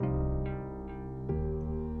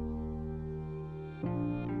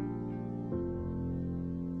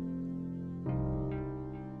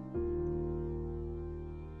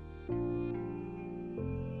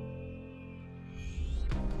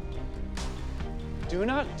Do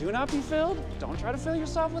not be filled. Don't try to fill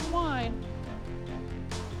yourself with wine.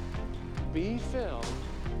 Be filled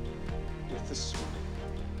with the Spirit.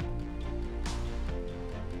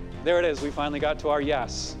 There it is. We finally got to our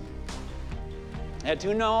yes. Had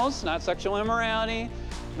 2 no's, not sexual immorality,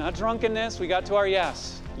 not drunkenness. We got to our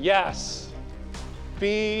yes. Yes.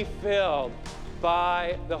 Be filled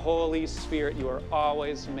by the Holy Spirit. You are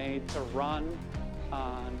always made to run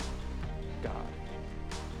on God.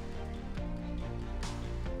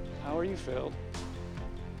 How are you filled?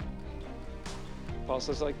 Paul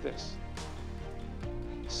says like this: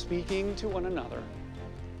 speaking to one another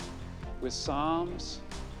with psalms,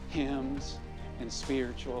 hymns, and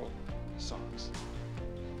spiritual songs.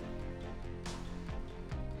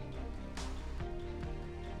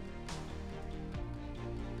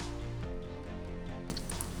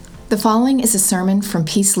 The following is a sermon from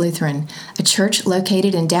Peace Lutheran, a church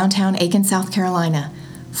located in downtown Aiken, South Carolina.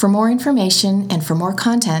 For more information and for more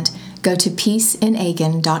content, go to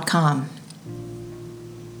peaceinaaiken.com.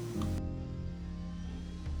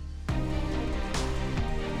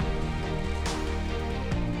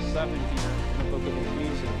 Here in the book of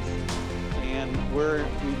Ephesians, and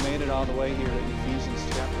we've made it all the way here to Ephesians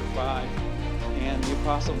chapter 5, and the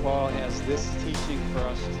Apostle Paul has this teaching for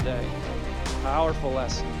us today. Powerful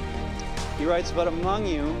lesson. He writes, "But among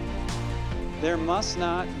you there must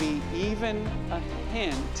not be even a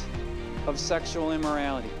hint of sexual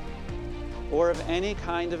immorality, or of any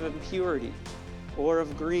kind of impurity, or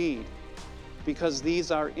of greed, because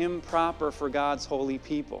these are improper for God's holy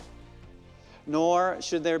people. Nor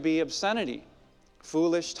should there be obscenity,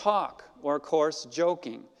 foolish talk, or coarse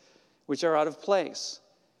joking, which are out of place,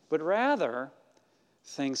 but rather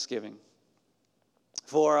thanksgiving.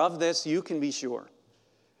 For of this you can be sure.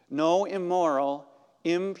 No immoral,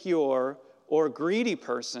 impure, or greedy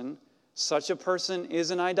person, such a person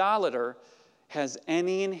is an idolater, has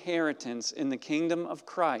any inheritance in the kingdom of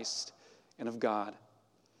Christ and of God.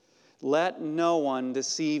 Let no one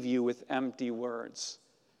deceive you with empty words.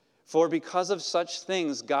 For because of such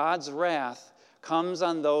things, God's wrath comes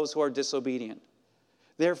on those who are disobedient.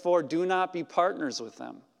 Therefore, do not be partners with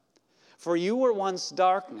them. For you were once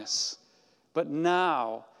darkness, but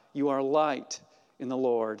now you are light in the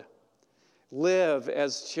Lord. Live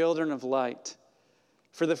as children of light.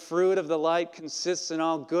 For the fruit of the light consists in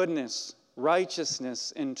all goodness,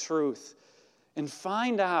 righteousness, and truth. And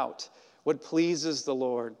find out what pleases the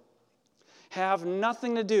Lord. Have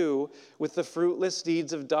nothing to do with the fruitless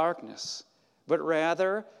deeds of darkness, but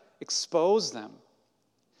rather expose them.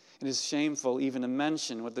 It is shameful even to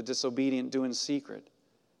mention what the disobedient do in secret.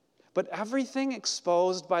 But everything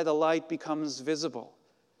exposed by the light becomes visible,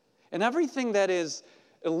 and everything that is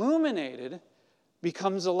illuminated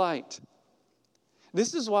becomes a light.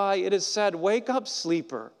 This is why it is said, 'Wake up,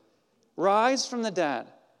 sleeper, rise from the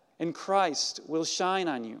dead, and Christ will shine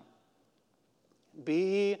on you.'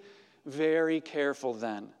 Be very careful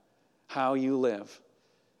then how you live,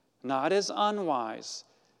 not as unwise,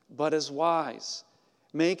 but as wise,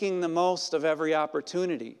 making the most of every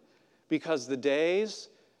opportunity, because the days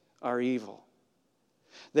are evil.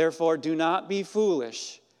 Therefore, do not be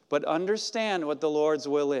foolish, but understand what the Lord's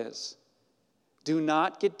will is. Do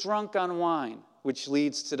not get drunk on wine, which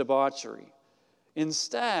leads to debauchery.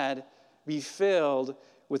 Instead, be filled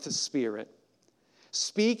with the Spirit,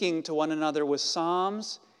 speaking to one another with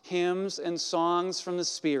psalms, hymns, and songs from the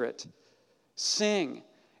Spirit. Sing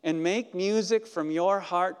and make music from your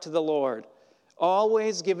heart to the Lord,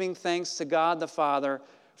 always giving thanks to God the Father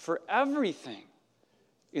for everything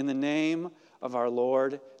in the name of our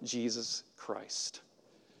Lord Jesus Christ."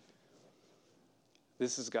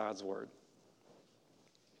 This is God's word.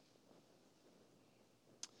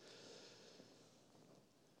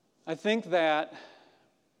 I think that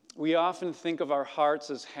we often think of our hearts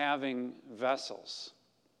as having vessels.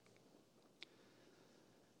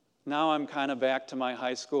 Now I'm kind of back to my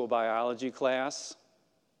high school biology class.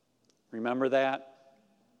 Remember that?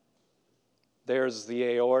 There's the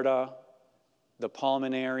aorta, the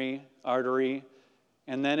pulmonary artery,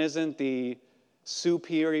 and then isn't the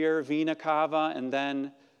superior vena cava and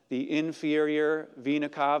then the inferior vena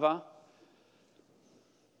cava?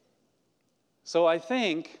 So I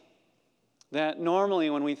think that normally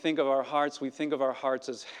when we think of our hearts, we think of our hearts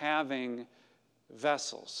as having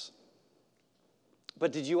vessels.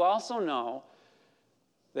 But did you also know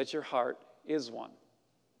that your heart is one?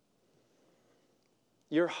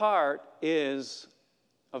 Your heart is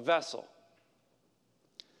a vessel.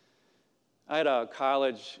 I had a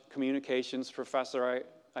college communications professor.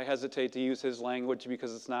 I hesitate to use his language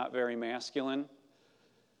because it's not very masculine.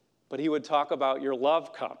 But he would talk about your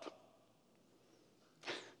love cup.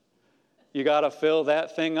 You got to fill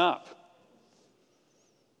that thing up.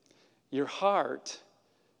 Your heart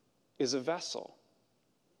is a vessel.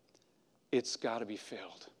 It's got to be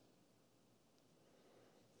filled.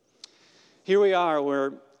 Here we are,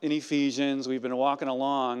 we're in Ephesians, we've been walking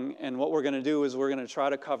along, and what we're going to do is we're going to try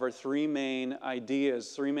to cover three main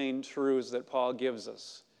ideas, three main truths that Paul gives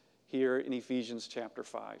us here in Ephesians chapter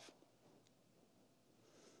 5.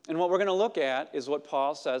 And what we're going to look at is what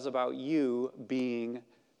Paul says about you being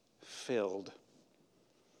filled.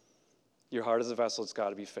 Your heart is a vessel, it's got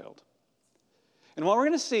to be filled. And what we're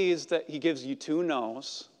going to see is that he gives you two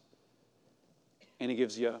no's, and he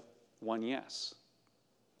gives you one yes.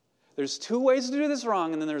 There's two ways to do this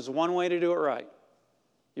wrong, and then there's one way to do it right.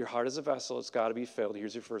 Your heart is a vessel, it's got to be filled.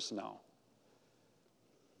 Here's your first no.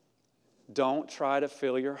 Don't try to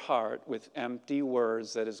fill your heart with empty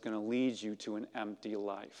words that is going to lead you to an empty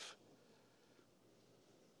life.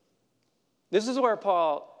 This is where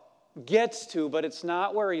Paul gets to, but it's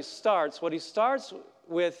not where he starts. What he starts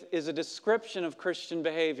with is a description of Christian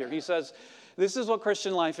behavior. He says, this is what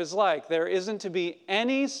Christian life is like. There isn't to be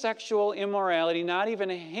any sexual immorality, not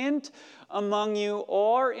even a hint among you,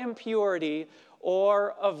 or impurity,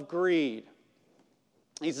 or of greed.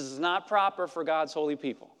 He says it's not proper for God's holy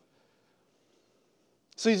people.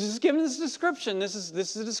 So he's just giving this description. This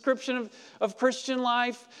is a description of Christian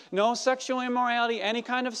life. No sexual immorality, any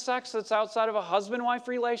kind of sex that's outside of a husband-wife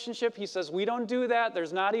relationship. He says we don't do that.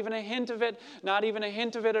 There's not even a hint of it, not even a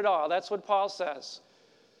hint of it at all. That's what Paul says.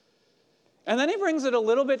 And then he brings it a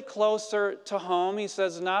little bit closer to home. He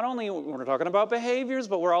says not only we're talking about behaviors,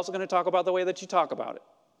 but we're also going to talk about the way that you talk about it.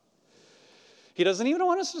 He doesn't even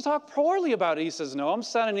want us to talk poorly about it. He says no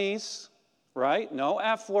obscenities. Right? No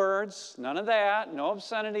F words, none of that, no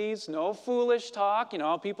obscenities, no foolish talk. You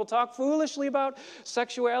know, people talk foolishly about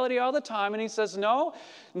sexuality all the time, and he says no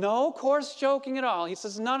coarse joking at all. He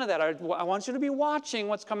says none of that. I want you to be watching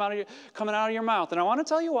what's coming out of your mouth. And I want to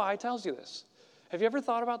tell you why he tells you this. Have you ever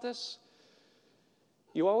thought about this?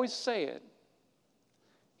 You always say it.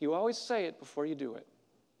 You always say it before you do it.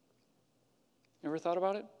 You ever thought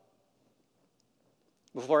about it?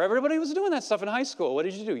 Before everybody was doing that stuff in high school, what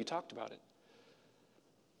did you do? You talked about it.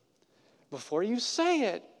 Before you say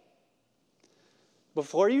it,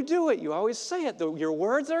 before you do it, you always say it. Your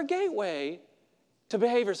words are a gateway to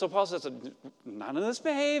behavior. So Paul says, none of this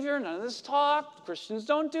behavior, none of this talk. Christians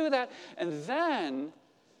don't do that. And then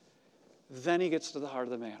he gets to the heart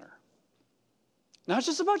of the matter. Not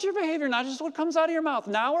just about your behavior, not just what comes out of your mouth.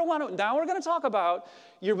 Now we're going to talk about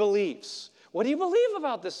your beliefs. What do you believe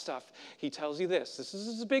about this stuff? He tells you this. This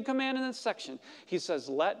is a big command in this section. He says,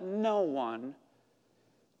 let no one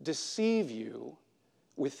deceive you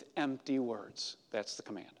with empty words. That's the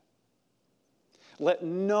command. Let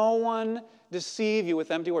no one deceive you with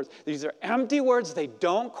empty words. These are empty words. They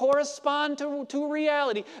don't correspond to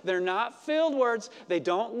reality. They're not filled words. They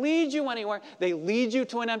don't lead you anywhere. They lead you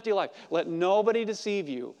to an empty life. Let nobody deceive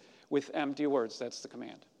you with empty words. That's the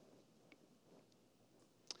command.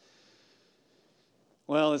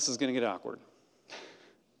 Well, this is going to get awkward.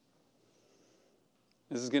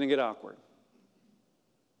 This is going to get awkward.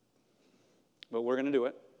 But we're going to do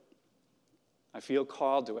it. I feel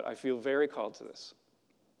called to it. I feel very called to this.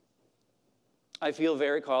 I feel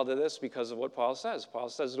very called to this because of what Paul says. Paul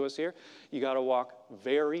says to us here, you got to walk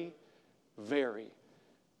very, very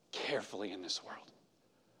carefully in this world.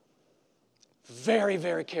 Very,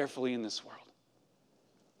 very carefully in this world.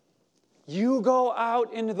 You go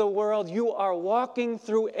out into the world, you are walking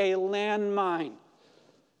through a landmine.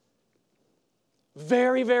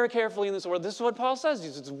 Very, very carefully in this world. This is what Paul says. He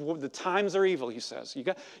says, the times are evil, he says. You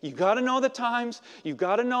got to know the times. You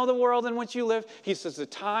got to know the world in which you live. He says the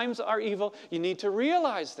times are evil. You need to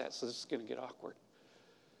realize that. So this is going to get awkward.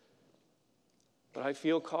 But I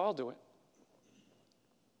feel called to it.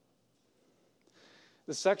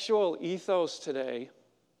 The sexual ethos today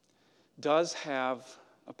does have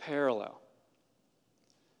a parallel.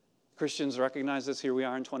 Christians recognize this. Here we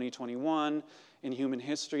are in 2021. In human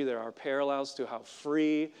history, there are parallels to how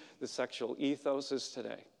free the sexual ethos is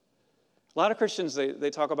today. A lot of Christians, they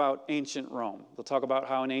talk about ancient Rome. They'll talk about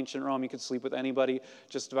how in ancient Rome you could sleep with anybody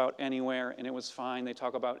just about anywhere and it was fine. They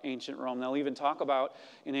talk about ancient Rome. They'll even talk about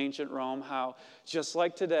in ancient Rome how, just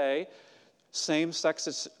like today,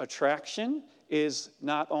 same-sex attraction is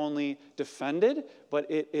not only defended, but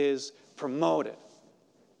it is promoted.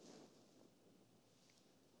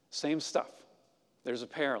 Same stuff. There's a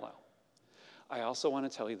parallel. I also want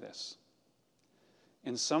to tell you this.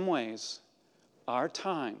 In some ways, our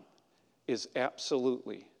time is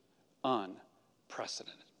absolutely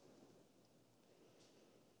unprecedented.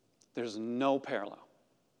 There's no parallel.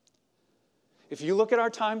 if you look at our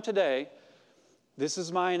time today, this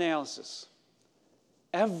is my analysis.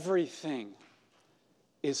 Everything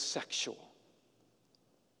is sexual.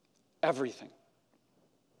 Everything.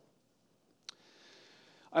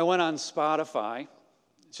 I went on Spotify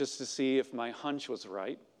just to see if my hunch was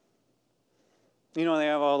right. You know, they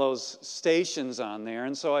have all those stations on there,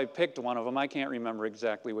 and so I picked one of them. I can't remember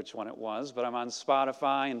exactly which one it was, but I'm on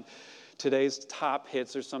Spotify, and today's top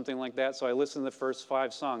hits or something like that, so I listened to the first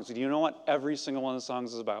 5 songs. Do you know what every single one of the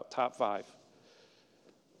songs is about? Top 5.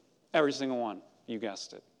 Every single one. You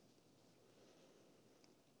guessed it.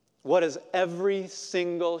 What does every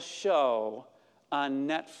single show on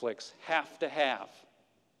Netflix have to have?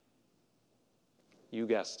 You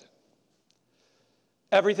guessed it.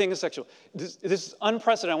 Everything is sexual. This is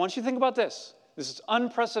unprecedented. I want you to think about this. This is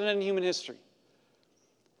unprecedented in human history.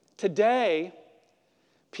 Today,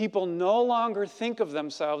 people no longer think of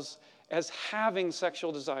themselves as having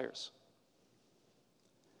sexual desires.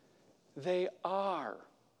 They are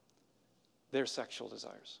their sexual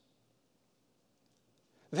desires.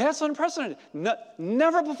 That's unprecedented.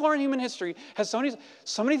 Never before in human history has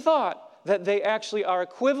somebody thought that they actually are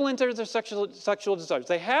equivalent to their sexual desires.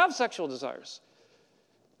 They have sexual desires.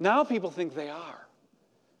 Now people think they are,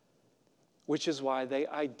 which is why they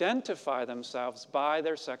identify themselves by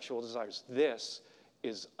their sexual desires. This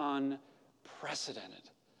is unprecedented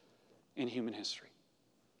in human history.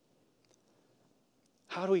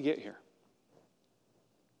 How do we get here?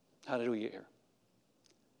 How did we get here?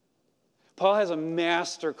 Paul has a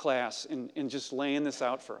master class in just laying this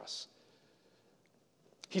out for us.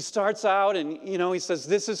 He starts out and, he says,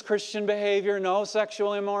 this is Christian behavior, no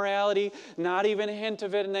sexual immorality, not even a hint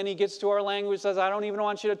of it. And then he gets to our language, says, I don't even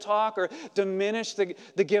want you to talk or diminish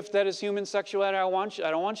the gift that is human sexuality. I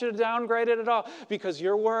don't want you to downgrade it at all because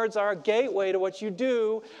your words are a gateway to what you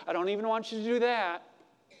do. I don't even want you to do that.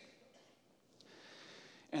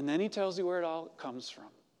 And then he tells you where it all comes from.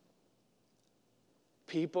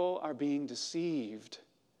 People are being deceived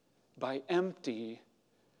by empty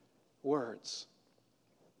words.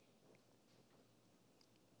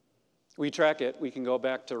 We track it, we can go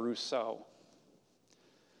back to Rousseau.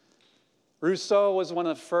 Rousseau was one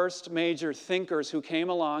of the first major thinkers who came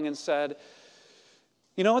along and said,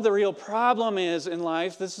 you know what the real problem is in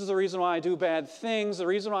life? This is the reason why I do bad things. The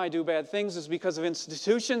reason why I do bad things is because of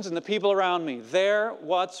institutions and the people around me. They're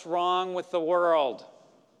what's wrong with the world.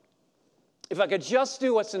 If I could just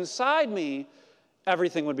do what's inside me,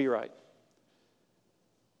 everything would be right.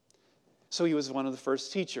 So he was one of the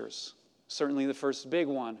first teachers, certainly the first big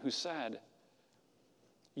one, who said,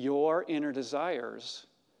 your inner desires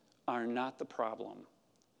are not the problem.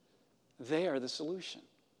 They are the solution.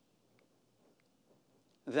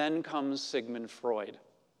 Then comes Sigmund Freud.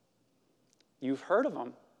 You've heard of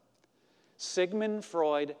him. Sigmund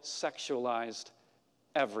Freud sexualized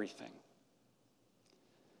everything.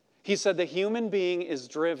 He said the human being is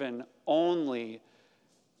driven only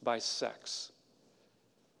by sex.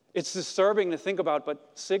 It's disturbing to think about,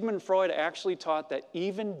 but Sigmund Freud actually taught that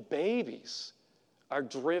even babies are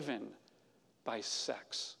driven by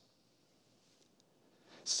sex.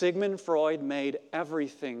 Sigmund Freud made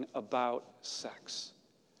everything about sex.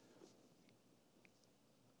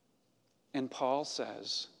 And Paul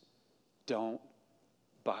says, don't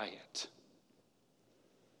buy it.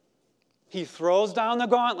 He throws down the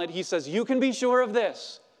gauntlet. He says, you can be sure of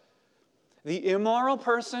this. The immoral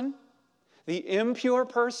person, the impure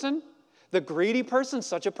person, the greedy person,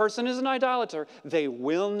 such a person is an idolater. They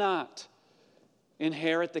will not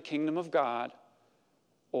inherit the kingdom of God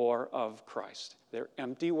or of Christ. They're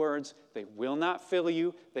empty words. They will not fill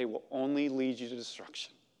you. They will only lead you to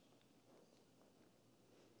destruction.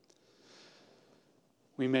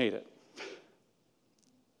 We made it.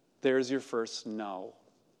 There's your first no.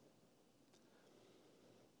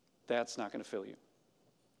 That's not going to fill you.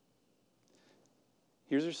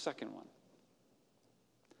 Here's your second one.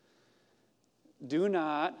 Do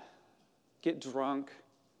not get drunk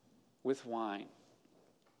with wine,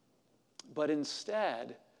 but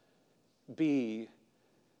instead be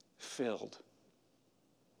filled.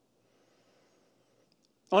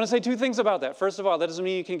 I want to say 2 things about that. First of all, that doesn't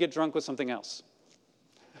mean you can get drunk with something else.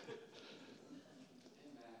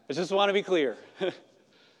 I just want to be clear.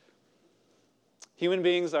 Human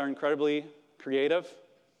beings are incredibly creative.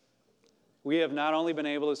 We have not only been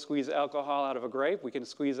able to squeeze alcohol out of a grape, we can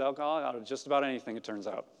squeeze alcohol out of just about anything, it turns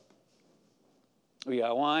out. We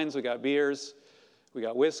got wines, we got beers, we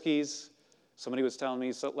got whiskeys. Somebody was telling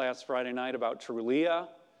me last Friday night about Trulia. I have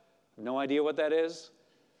no idea what that is.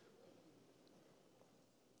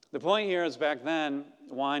 The point here is back then,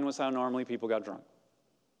 wine was how normally people got drunk.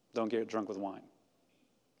 Don't get drunk with wine.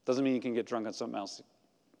 Doesn't mean you can get drunk on something else.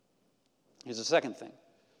 Here's the second thing.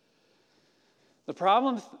 The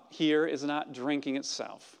problem here is not drinking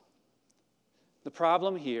itself. The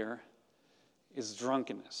problem here is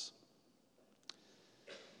drunkenness.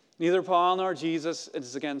 Neither Paul nor Jesus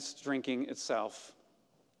is against drinking itself.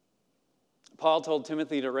 Paul told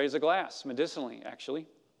Timothy to raise a glass, medicinally, actually.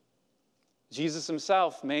 Jesus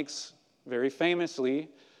himself makes, very famously,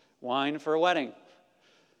 wine for a wedding.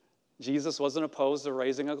 Jesus wasn't opposed to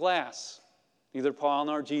raising a glass. Neither Paul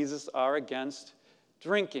nor Jesus are against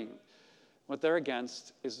drinking. What they're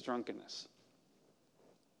against is drunkenness.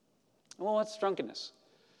 Well, what's drunkenness?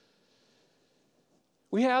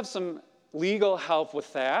 We have some legal help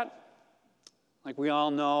with that. Like we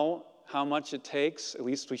all know how much it takes, at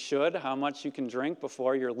least we should, how much you can drink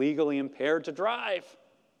before you're legally impaired to drive.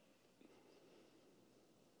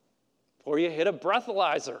 Before you hit a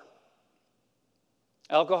breathalyzer.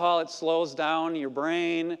 Alcohol, it slows down your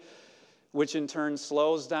brain, which in turn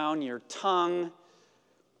slows down your tongue.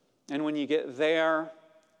 And when you get there,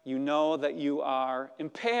 you know that you are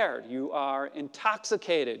impaired, you are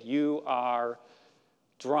intoxicated, you are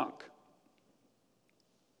drunk.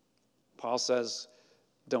 Paul says,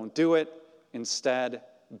 don't do it. Instead,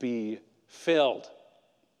 be filled.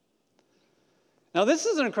 Now, this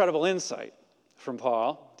is an incredible insight from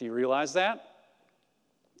Paul. Do you realize that?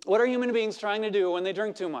 What are human beings trying to do when they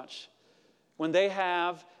drink too much? When they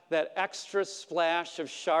have that extra splash of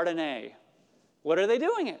Chardonnay, what are they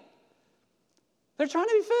doing it? They're trying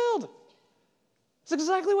to be filled. It's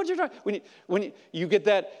exactly what you're trying. When you get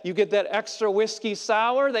that extra whiskey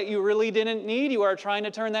sour that you really didn't need, you are trying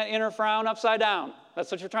to turn that inner frown upside down. That's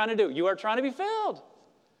what you're trying to do. You are trying to be filled.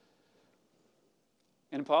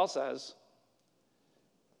 And Paul says,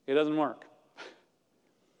 it doesn't work.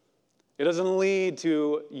 It doesn't lead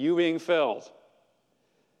to you being filled.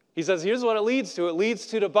 He says, here's what it leads to. It leads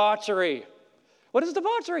to debauchery. What is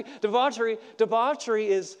debauchery? Debauchery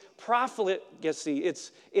is profligacy.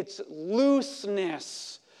 It's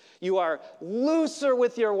looseness. You are looser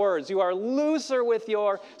with your words. You are looser with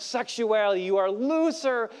your sexuality. You are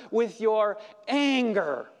looser with your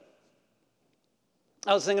anger.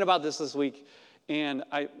 I was thinking about this week, and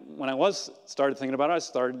when I started thinking about it, I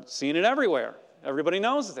started seeing it everywhere. Everybody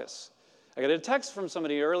knows this. I got a text from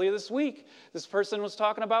somebody earlier this week. This person was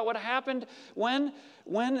talking about what happened when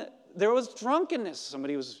there was drunkenness.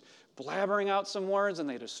 Somebody was blabbering out some words, and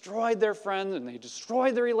they destroyed their friend, and they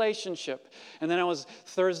destroyed the relationship. And then I was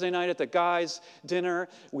Thursday night at the guys' dinner.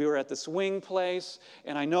 We were at this wing place,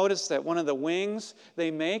 and I noticed that one of the wings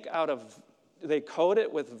they coat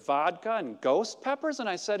it with vodka and ghost peppers, and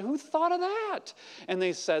I said, who thought of that? And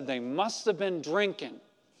they said they must have been drinking.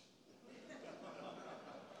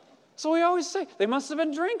 So we always say, they must have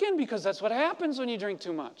been drinking, because that's what happens when you drink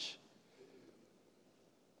too much.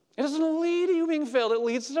 It doesn't lead to you being filled. It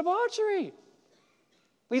leads to debauchery. It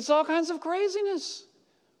leads to all kinds of craziness.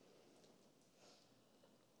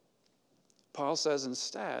 Paul says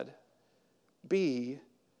instead, be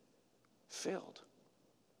filled.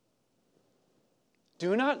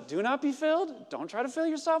 Do not be filled. Don't try to fill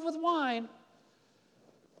yourself with wine.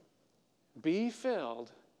 Be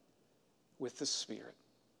filled with the Spirit.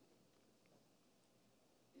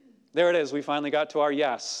 There it is. We finally got to our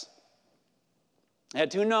yes. I had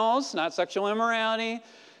 2 no's, not sexual immorality,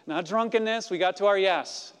 not drunkenness. We got to our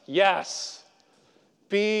yes. Yes.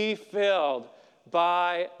 Be filled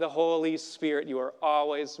by the Holy Spirit. You are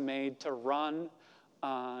always made to run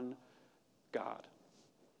on God.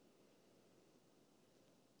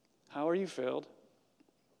 How are you filled?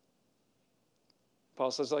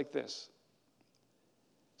 Paul says like this,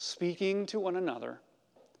 speaking to one another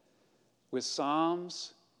with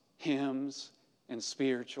psalms, hymns, and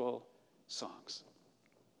spiritual songs.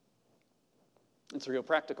 It's real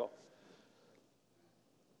practical.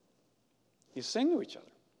 You sing to each other.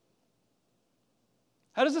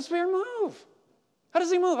 How does the Spirit move? How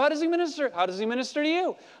does he move? How does he minister? How does he minister to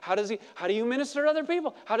you? How do you minister to other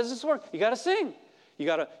people? How does this work? You got to sing. You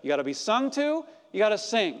got to be sung to. You got to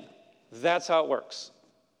sing. That's how it works.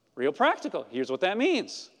 Real practical. Here's what that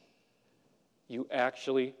means. You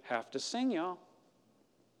actually have to sing, y'all.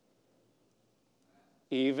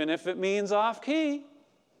 Even if it means off key.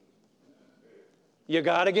 You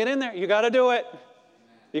got to get in there. You got to do it.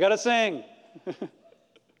 You got to sing.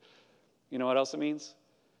 You know what else it means?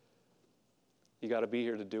 You got to be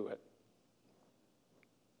here to do it.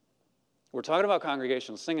 We're talking about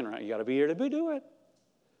congregational singing, right? You got to be here to do it.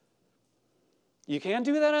 You can't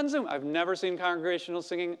do that on Zoom. I've never seen congregational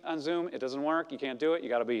singing on Zoom. It doesn't work. You can't do it. You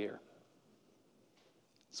got to be here.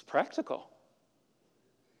 It's practical.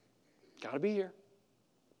 Got to be here.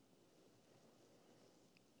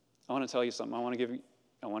 I want to tell you something. I want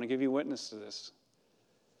to give you witness to this.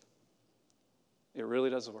 It really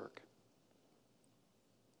does work.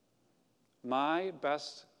 My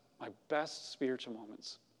best spiritual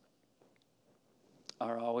moments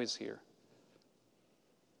are always here.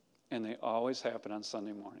 And they always happen on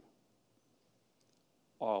Sunday morning.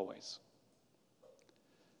 Always.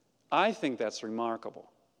 I think that's remarkable.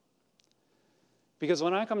 Because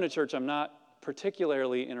when I come to church, I'm not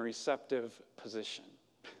particularly in a receptive position.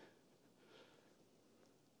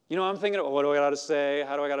 I'm thinking, what do I got to say?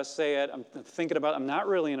 How do I got to say it? I'm not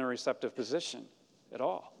really in a receptive position at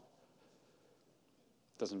all.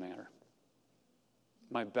 Doesn't matter.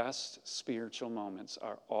 My best spiritual moments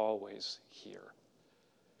are always here.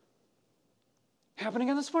 Happened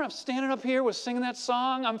again this morning. I'm standing up here, was singing that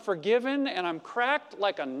song, I'm forgiven, and I'm cracked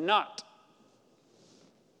like a nut.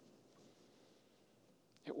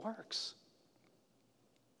 It works.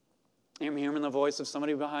 I'm hearing the voice of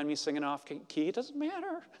somebody behind me singing off key. It doesn't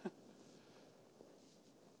matter.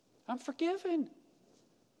 I'm forgiven.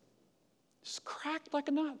 Just cracked like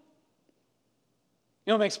a nut.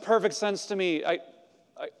 It makes perfect sense to me.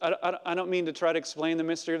 I don't mean to try to explain the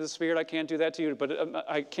mystery of the Spirit. I can't do that to you. But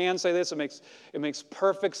I can say this. It makes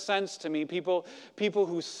perfect sense to me. People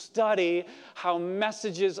who study how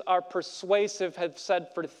messages are persuasive have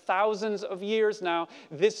said for thousands of years now,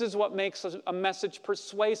 this is what makes a message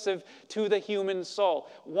persuasive to the human soul.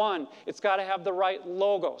 1, it's got to have the right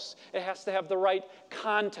logos. It has to have the right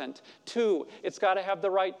content. 2, it's got to have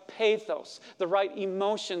the right pathos, the right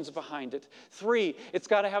emotions behind it. 3, it's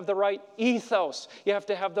got to have the right ethos. You have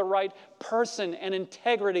to have the right person and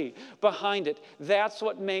integrity behind it. That's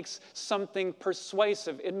what makes something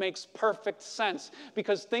persuasive. It makes perfect sense.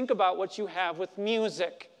 Because think about what you have with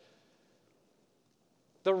music.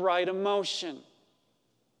 The right emotion.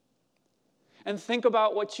 And think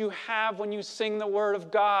about what you have when you sing the Word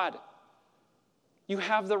of God. You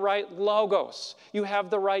have the right logos. You have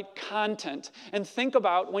the right content. And think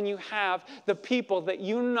about when you have the people that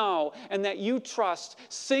you know and that you trust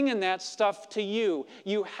singing that stuff to you.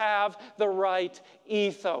 You have the right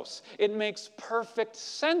ethos. It makes perfect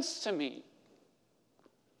sense to me.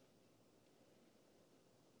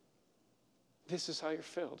 This is how you're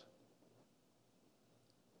filled.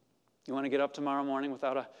 You want to get up tomorrow morning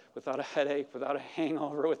without a headache, without a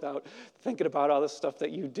hangover, without thinking about all the stuff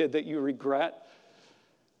that you did that you regret?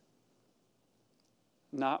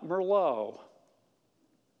 Not Merlot.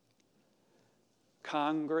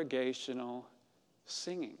 Congregational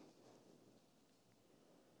singing.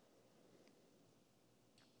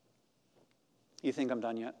 You think I'm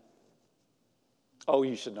done yet? Oh,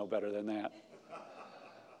 you should know better than that.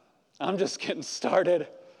 I'm just getting started.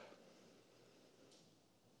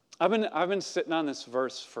 I've been sitting on this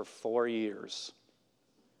verse for 4 years.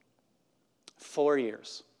 4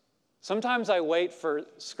 years. Sometimes I wait for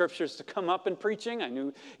scriptures to come up in preaching. I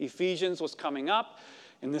knew Ephesians was coming up,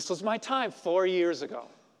 and this was my time 4 years ago.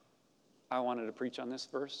 I wanted to preach on this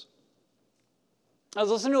verse. I was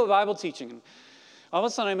listening to a Bible teaching, and all of a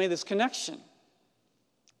sudden I made this connection.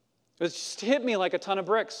 It just hit me like a ton of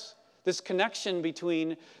bricks. This connection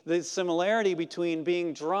between, the similarity between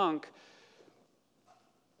being drunk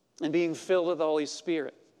and being filled with the Holy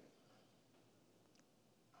Spirit.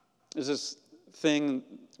 There's this thing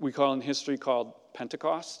we call in history called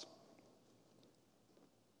Pentecost.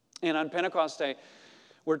 And on Pentecost Day,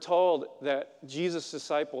 we're told that Jesus'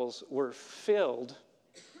 disciples were filled.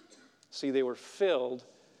 See, they were filled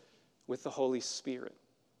with the Holy Spirit.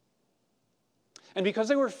 And because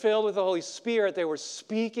they were filled with the Holy Spirit, they were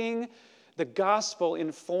speaking the gospel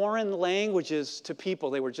in foreign languages to people.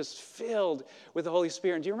 They were just filled with the Holy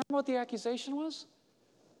Spirit. And do you remember what the accusation was?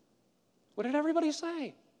 What did everybody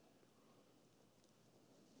say?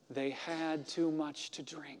 They had too much to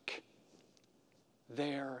drink.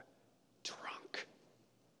 They're drunk.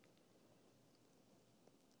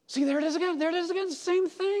 See, there it is again. There it is again. Same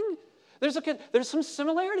thing. There's some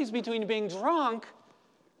similarities between being drunk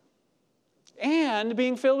and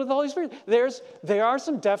being filled with the Holy Spirit. There are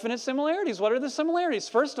some definite similarities. What are the similarities?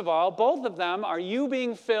 First of all, both of them are you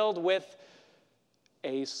being filled with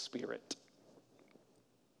a spirit.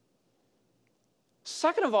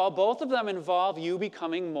 Second of all, both of them involve you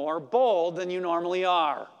becoming more bold than you normally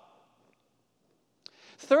are.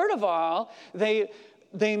 Third of all, they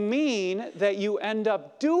mean that you end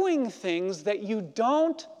up doing things that you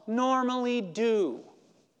don't normally do.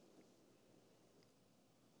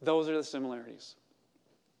 Those are the similarities.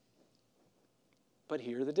 But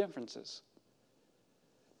here are the differences.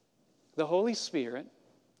 The Holy Spirit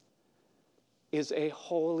is a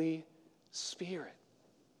Holy Spirit.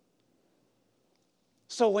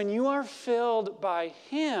 So when you are filled by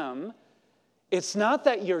Him, it's not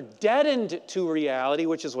that you're deadened to reality,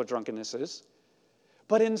 which is what drunkenness is,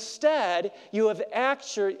 but instead you have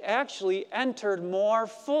actually entered more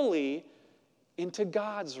fully into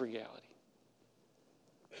God's reality.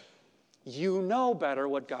 You know better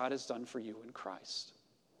what God has done for you in Christ.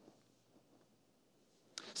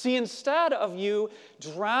 See, instead of you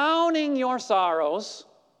drowning your sorrows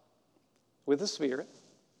with the Spirit,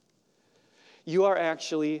 you are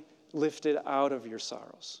actually lifted out of your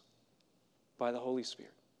sorrows by the Holy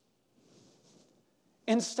Spirit.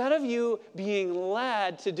 Instead of you being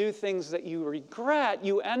led to do things that you regret,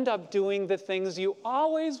 you end up doing the things you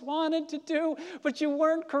always wanted to do, but you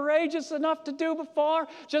weren't courageous enough to do before,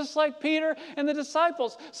 just like Peter and the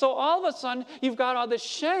disciples. So all of a sudden, you've got all this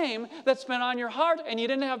shame that's been on your heart, and you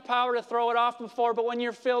didn't have power to throw it off before, but when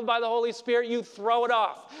you're filled by the Holy Spirit, you throw it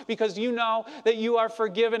off because you know that you are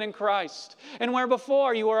forgiven in Christ. And where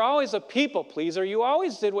before you were always a people pleaser, you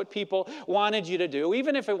always did what people wanted you to do,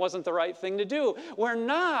 even if it wasn't the right thing to do, where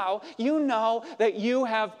now you know that you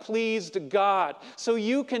have pleased God, so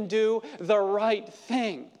you can do the right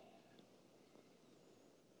thing.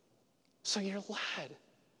 So you're led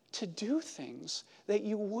to do things that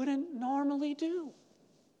you wouldn't normally do.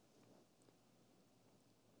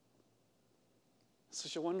 It's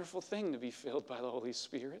such a wonderful thing to be filled by the Holy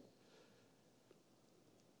Spirit.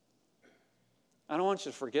 I don't want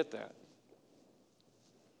you to forget that.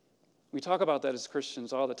 We talk about that as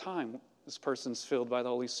Christians all the time. This person's filled by the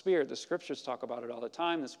Holy Spirit. The Scriptures talk about it all the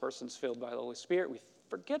time. This person's filled by the Holy Spirit. We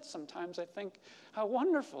forget sometimes, I think, how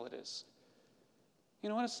wonderful it is. You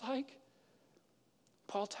know what it's like?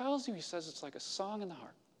 Paul tells you, he says it's like a song in the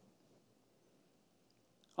heart.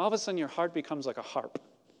 All of a sudden, your heart becomes like a harp.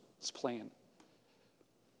 It's playing. You're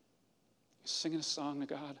singing a song to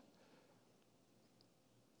God.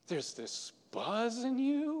 There's this buzz in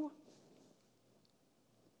you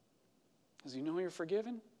as you know you're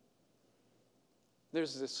forgiven.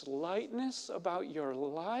 There's this lightness about your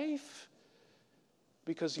life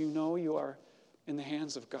because you know you are in the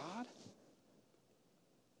hands of God.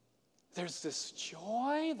 There's this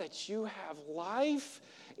joy that you have life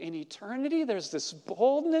in eternity. There's this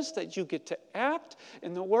boldness that you get to act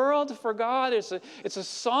in the world for God. It's a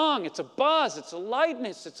song, it's a buzz, it's a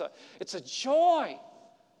lightness, it's a joy.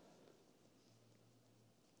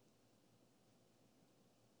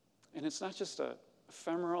 And it's not just a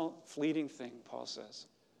ephemeral, fleeting thing, Paul says.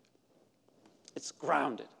 It's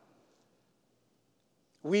grounded.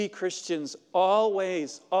 We Christians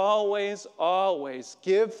always, always, always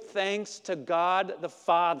give thanks to God the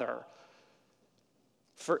Father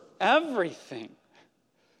for everything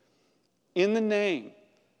in the name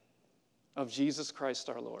of Jesus Christ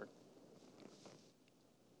our Lord.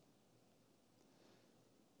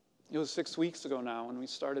 It was 6 weeks ago now when we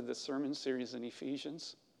started this sermon series in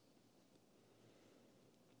Ephesians.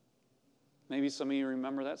 Maybe some of you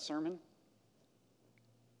remember that sermon.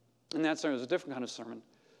 And that sermon was a different kind of sermon.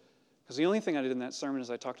 Because the only thing I did in that sermon is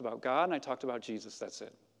I talked about God and I talked about Jesus. That's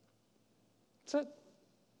it. That's it.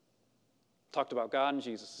 Talked about God and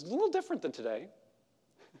Jesus. It's a little different than today.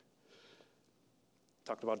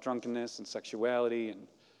 Talked about drunkenness and sexuality and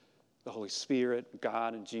the Holy Spirit,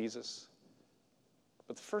 God and Jesus.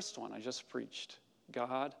 But the first one I just preached,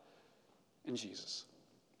 God and Jesus.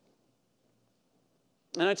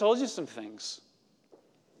 And I told you some things.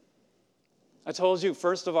 I told you,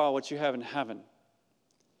 first of all, what you have in heaven.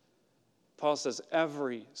 Paul says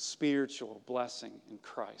every spiritual blessing in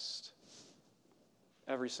Christ.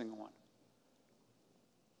 Every single one.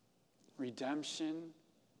 Redemption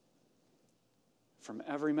from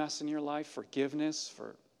every mess in your life. Forgiveness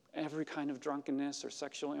for every kind of drunkenness or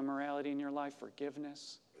sexual immorality in your life.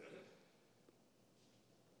 Forgiveness.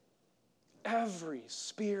 Every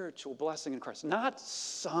spiritual blessing in Christ. Not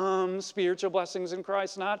some spiritual blessings in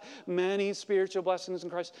Christ, not many spiritual blessings in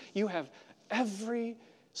Christ. You have every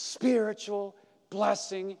spiritual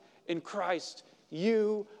blessing in Christ.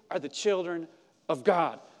 You are the children of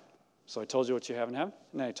God. So I told you what you have in heaven,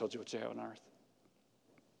 and then I told you what you have on earth.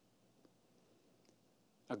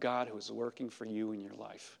 A God who is working for you in your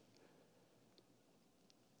life.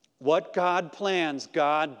 What God plans,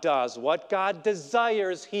 God does. What God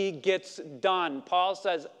desires, He gets done. Paul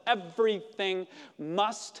says everything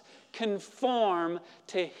must conform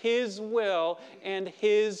to His will and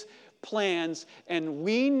His plans. And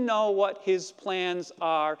we know what His plans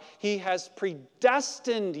are. He has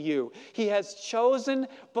predestined you. He has chosen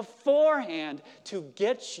beforehand to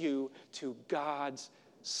get you to God's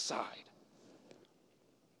side.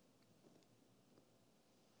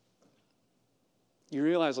 You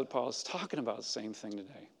realize what Paul is talking about, the same thing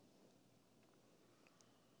today.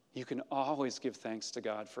 You can always give thanks to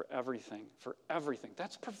God for everything, for everything.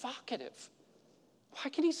 That's provocative. Why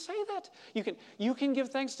can he say that? You can give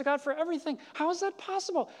thanks to God for everything. How is that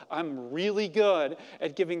possible? I'm really good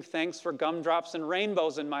at giving thanks for gumdrops and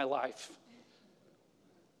rainbows in my life.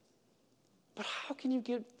 But how can you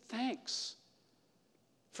give thanks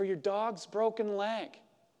for your dog's broken leg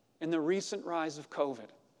and the recent rise of COVID?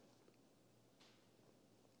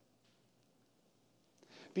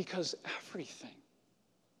 Because everything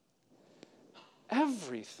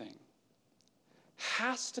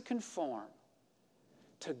has to conform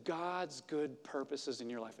to God's good purposes in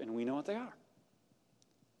your life. And we know what they are.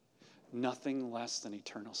 Nothing less than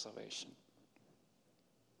eternal salvation.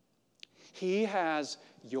 He has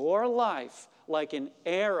your life like an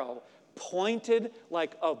arrow pointed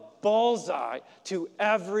like a bullseye to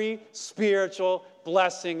every spiritual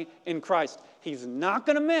blessing in Christ. He's not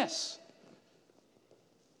going to miss.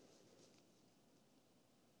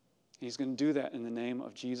 He's going to do that in the name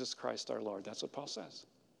of Jesus Christ our Lord. That's what Paul says.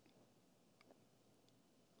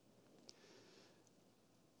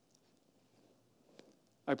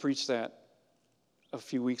 I preached that a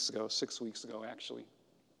few weeks ago, 6 weeks ago actually.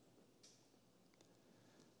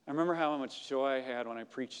 I remember how much joy I had when I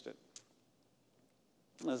preached it.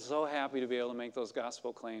 I was so happy to be able to make those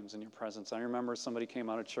gospel claims in your presence. I remember somebody came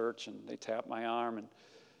out of church and they tapped my arm and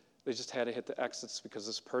they just had to hit the exits because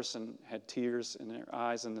this person had tears in their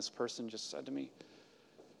eyes, and this person just said to me,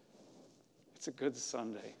 "It's a good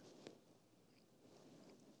Sunday."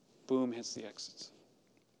 Boom, hits the exits.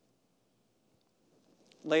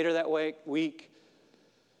 Later that week,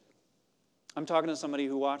 I'm talking to somebody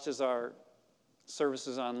who watches our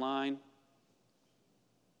services online,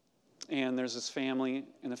 and there's this family,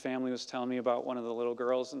 and the family was telling me about one of the little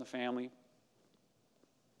girls in the family.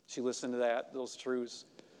 She listened to those truths.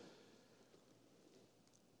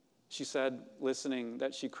 She said, listening,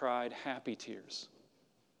 that she cried happy tears.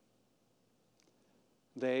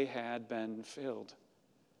 They had been filled.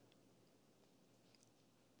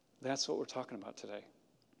 That's what we're talking about today.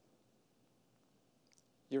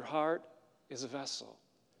 Your heart is a vessel.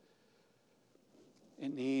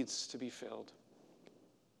 It needs to be filled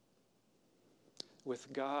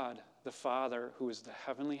with God, the Father, who is the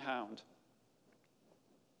heavenly hound,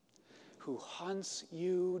 who hunts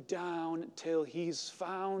you down till he's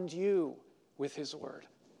found you with his word.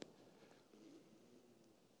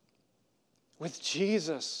 With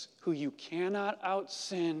Jesus, who you cannot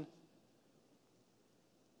out-sin,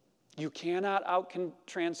 you cannot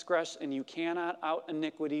out-transgress, and you cannot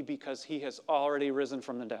out-iniquity because he has already risen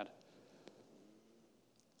from the dead.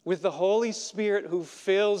 With the Holy Spirit who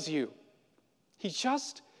fills you. He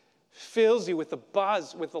just fills you with the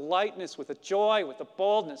buzz, with the lightness, with the joy, with the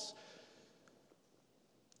boldness.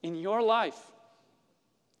 In your life,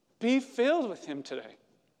 be filled with him today.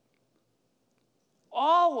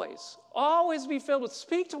 Always be filled with.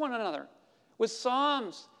 Speak to one another with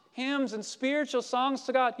psalms, hymns, and spiritual songs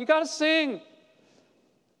to God. You got to sing.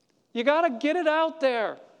 You got to get it out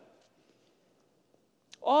there.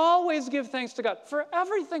 Always give thanks to God for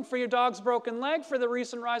everything, for your dog's broken leg, for the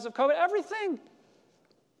recent rise of COVID, everything.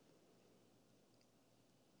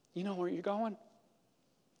 You know where you're going,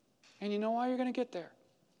 and you know why you're going to get there.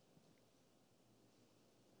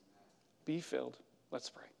 Be filled. Let's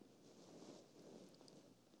pray.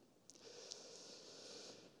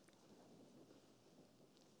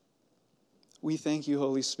 We thank you,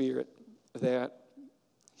 Holy Spirit, that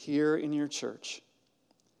here in your church,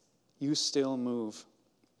 you still move.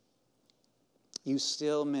 You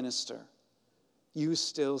still minister. You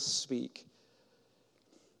still speak.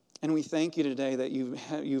 And we thank you today that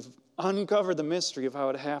you've uncovered the mystery of how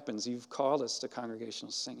it happens. You've called us to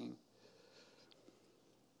congregational singing.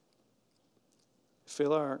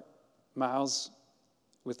 Fill our mouths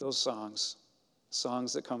with those songs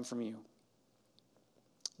that come from you.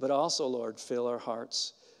 But also, Lord, fill our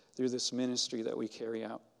hearts through this ministry that we carry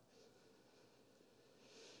out.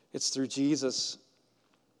 It's through Jesus,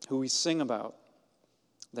 who we sing about,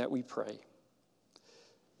 that we pray.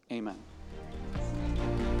 Amen.